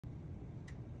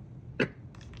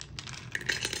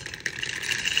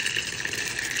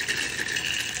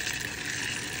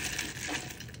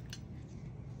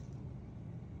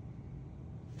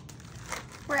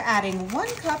adding 1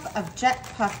 cup of jet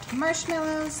puffed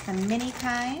marshmallows, the mini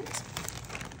kind,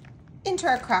 into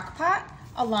our crock pot,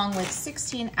 along with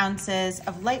 16 ounces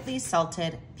of lightly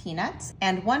salted peanuts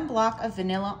and 1 block of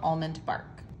vanilla almond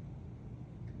bark.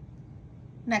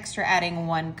 Next, we're adding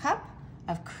 1 cup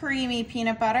of creamy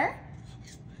peanut butter.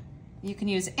 You can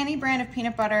use any brand of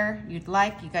peanut butter you'd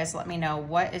like. You guys let me know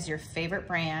what is your favorite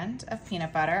brand of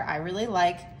peanut butter. I really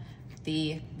like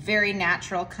the very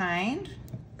natural kind.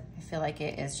 I feel like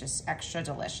it is just extra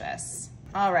delicious.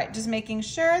 All right, just making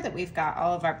sure that we've got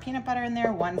all of our peanut butter in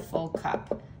there, 1 full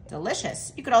cup.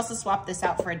 Delicious. You could also swap this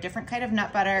out for a different kind of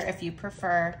nut butter if you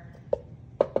prefer.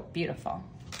 Beautiful.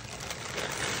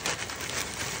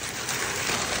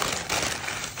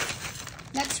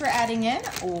 Next, we're adding in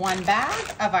 1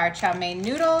 bag of our chow mein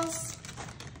noodles.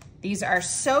 These are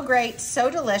so great, so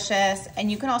delicious,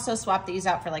 and you can also swap these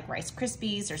out for like Rice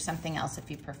Krispies or something else if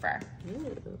you prefer.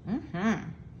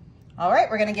 All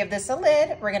right, we're gonna give this a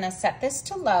lid. We're gonna set this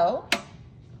to low,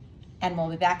 and we'll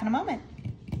be back in a moment.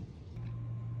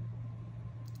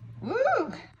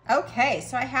 Ooh, okay,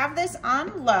 so I have this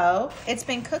on low. It's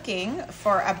been cooking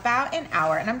for about an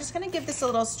hour, and I'm just gonna give this a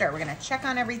little stir. We're gonna check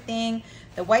on everything.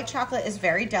 The white chocolate is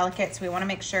very delicate, so we wanna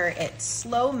make sure it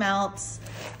slow melts.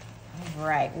 All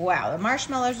right, wow, the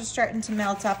marshmallows are starting to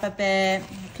melt up a bit.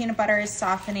 The peanut butter is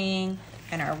softening,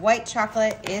 and our white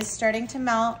chocolate is starting to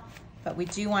melt, but we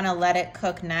do wanna let it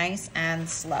cook nice and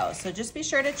slow. So just be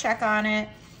sure to check on it.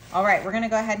 All right, we're gonna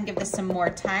go ahead and give this some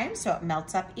more time so it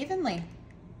melts up evenly.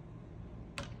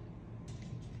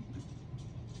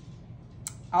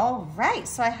 All right,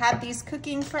 so I had these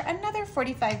cooking for another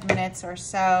 45 minutes or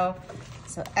so.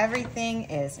 So everything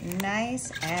is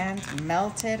nice and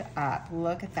melted up.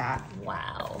 Look at that.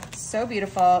 Wow. So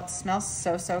beautiful. It smells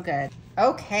so, so good.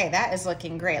 Okay, that is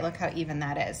looking great. Look how even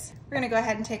that is. We're gonna go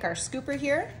ahead and take our scooper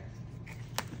here.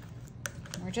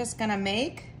 We're just gonna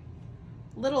make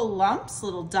little lumps,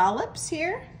 little dollops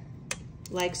here,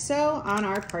 like so on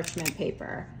our parchment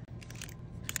paper.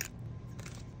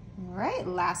 All right,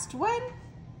 last one.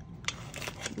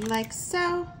 Like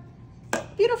so.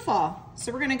 Beautiful.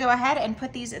 So we're gonna go ahead and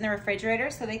put these in the refrigerator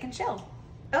so they can chill.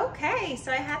 Okay,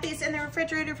 so I had these in the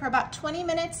refrigerator for about 20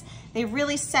 minutes. They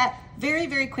really set very,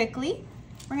 very quickly.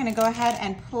 We're gonna go ahead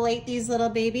and plate these little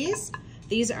babies.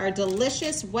 These are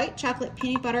delicious white chocolate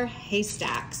peanut butter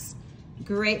haystacks.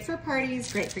 Great for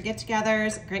parties, great for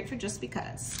get-togethers, great for just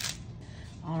because.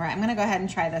 All right, I'm gonna go ahead and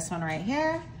try this one right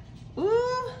here.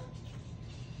 Ooh.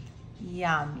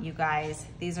 Yum, you guys.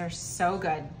 These are so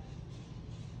good.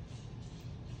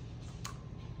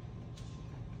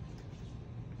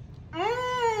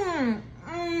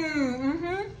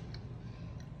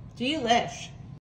 Delish.